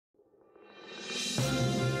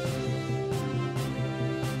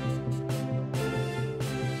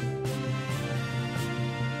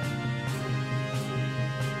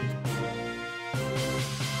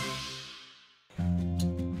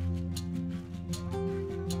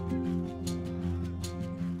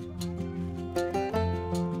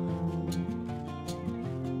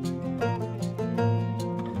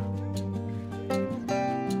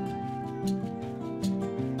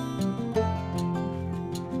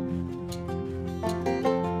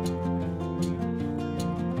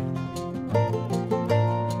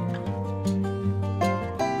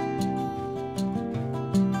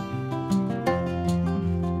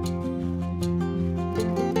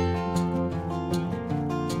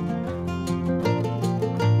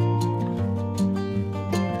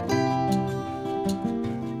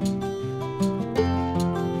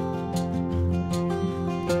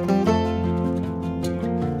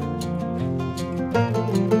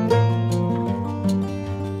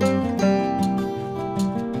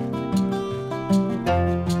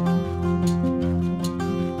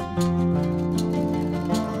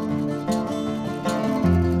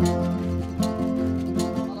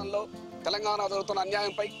తెలంగాణ జరుగుతున్న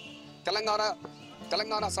అన్యాయంపై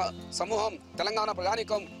తెలంగాణ సమూహం, తెలంగాణ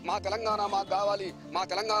ప్రజానీకం మా తెలంగాణ మాకు కావాలి, మా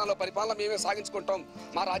తెలంగాణలో పరిపాలన మేమే సాగించుకుంటాం,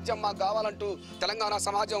 మా రాజ్యం మాకు కావాలంటూ తెలంగాణ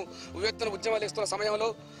సమాజం ఉవ్వెత్తున ఉద్యమాలు ఇస్తున్న సమయంలో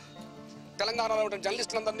తెలంగాణలో ఉన్న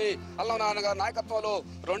జర్నలిస్టులందరినీ అల్లనారాయణ గారి నాయకత్వంలో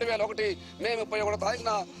 2001 మే 31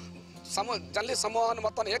 తారీఖున జర్నలిస్ట్ సమూహాన్ని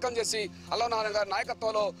మొత్తం ఏకం చేసి అల్లనారాయణ గారి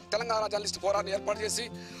నాయకత్వంలో తెలంగాణ జర్నలిస్ట్ ఫోరాన్ని ఏర్పాటు చేసి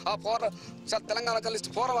ఆ తెలంగాణ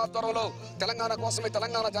జర్నలిస్ట్ ఫోరం ఆధ్వర్యంలో తెలంగాణ కోసమే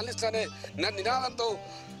తెలంగాణ జర్నలిస్ట్ అనే నినాదంతో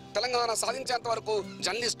తెలంగాణ సాధించేంత వరకు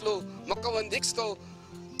జర్నలిస్టులు మొక్కవని దీక్షతో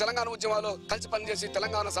తెలంగాణ ఉద్యమాలు కలిసి పనిచేసి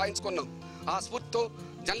తెలంగాణ సాధించుకున్నాం. ఆ స్ఫూర్తితో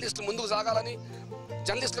జర్నలిస్టులు ముందుకు సాగాలని,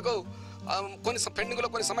 జర్నలిస్టులకు పెండింగ్లో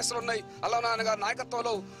కొన్ని సమస్యలు ఉన్నాయి. అల్లనారాయణ గారి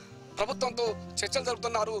నాయకత్వంలో ప్రభుత్వంతో చర్చలు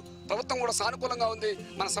జరుపుతున్నారు. ప్రభుత్వం కూడా సానుకూలంగా ఉంది.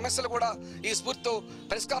 మన సమస్యలు కూడా ఈ స్ఫూర్తితో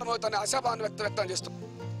పరిష్కారం అవుతాయని ఆశాభావాన్ని వ్యక్తం చేస్తాం.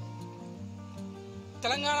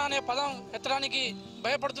 తెలంగాణ అనే పదం ఎత్తడానికి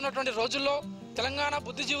భయపడుతున్నటువంటి రోజుల్లో తెలంగాణ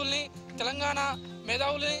బుద్ధిజీవుల్ని, తెలంగాణ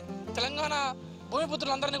మేధావుల్ని, తెలంగాణ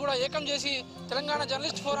భూమిపుత్రులందరినీ కూడా ఏకం చేసి తెలంగాణ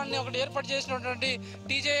జర్నలిస్ట్ ఫోరాన్ని ఒకటి ఏర్పాటు చేసినటువంటి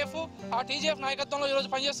టీజేఎఫ్, ఆ టీజేఎఫ్ నాయకత్వంలో ఈరోజు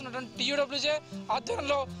పనిచేస్తున్నటువంటి టీయూడబ్ల్యూజే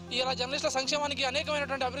ఆధ్వర్యంలో ఇలా జర్నలిస్టుల సంక్షేమానికి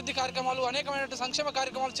అనేకమైనటువంటి అభివృద్ధి కార్యక్రమాలు, అనేకమైనటువంటి సంక్షేమ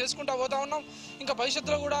కార్యక్రమాలు చేసుకుంటూ పోతా ఉన్నాం. ఇంకా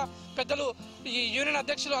భవిష్యత్తులో కూడా పెద్దలు ఈ యూనియన్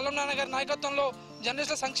అధ్యక్షులు అల్లంనారాయణ గారి నాయకత్వంలో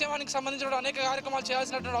జర్నలిస్టుల సంక్షేమానికి సంబంధించిన అనేక కార్యక్రమాలు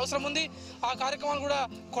చేయాల్సినటువంటి అవసరం ఉంది. ఆ కార్యక్రమాలు కూడా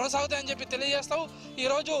కొనసాగుతాయని చెప్పి తెలియజేస్తావు.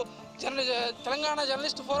 ఈరోజు తెలంగాణ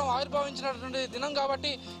జర్నలిస్ట్ ఫోరం ఆవిర్భవించినటువంటి దినం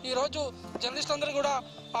కాబట్టి ఈరోజు జర్నలిస్టులందరూ కూడా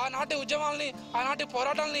ఆనాటి ఉద్యమాలని, ఆనాటి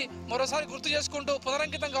పోరాటాలని మరోసారి గుర్తు చేసుకుంటూ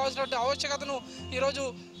పునరంకితం కావాల్సినటువంటి ఆవశ్యకతను ఈరోజు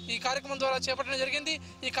ఈ కార్యక్రమం ద్వారా చేపట్టడం జరిగింది.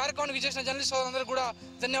 ఈ కార్యక్రమానికి విచ్చేసిన జర్నలిస్ట్ సోదరులందరూ కూడా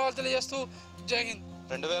ధన్యవాదాలు తెలియజేస్తూ జై హింద్.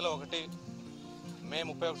 2001 మే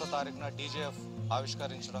 31 తారీఖున టీజేఎఫ్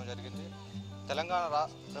ఆవిష్కరించడం జరిగింది. తెలంగాణ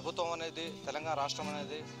ప్రభుత్వం అనేది, తెలంగాణ రాష్ట్రం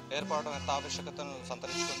అనేది ఏర్పడడం ఎంత ఆవశ్యకతను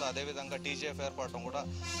సంతరించుకుందో అదేవిధంగా టీజేఎఫ్ ఏర్పడటం కూడా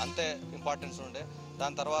అంతే ఇంపార్టెన్స్ ఉండే.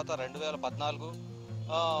 దాని తర్వాత 2014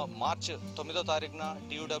 మార్చి 9వ తారీఖున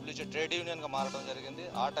టీయూడబ్ల్యూజే ట్రేడ్ యూనియన్గా మారడం జరిగింది.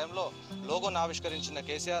 ఆ టైంలో లోగోను ఆవిష్కరించిన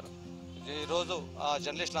కేసీఆర్ ఈరోజు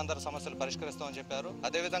జర్నలిస్టులందరూ సమస్యలు పరిష్కరిస్తామని చెప్పారు.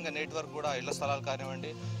 అదేవిధంగా నెట్వర్క్ కూడా ఇళ్ల స్థలాలు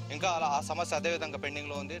కానివ్వండి, ఇంకా అలా ఆ సమస్య అదేవిధంగా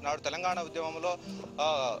పెండింగ్లో ఉంది. నాడు తెలంగాణ ఉద్యమంలో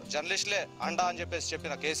జర్నలిస్టులే అండా అని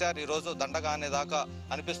చెప్పిన కేసీఆర్ ఈరోజు దండగా అనేదాకా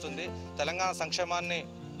అనిపిస్తుంది. తెలంగాణ సంక్షేమాన్ని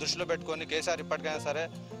దృష్టిలో పెట్టుకొని కేసీఆర్ ఇప్పటికైనా సరే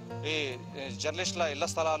ఈ జర్నలిస్టుల ఇళ్ల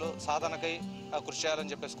స్థలాలు సాధనకై కృషి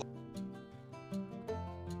చేయాలని చెప్పేసి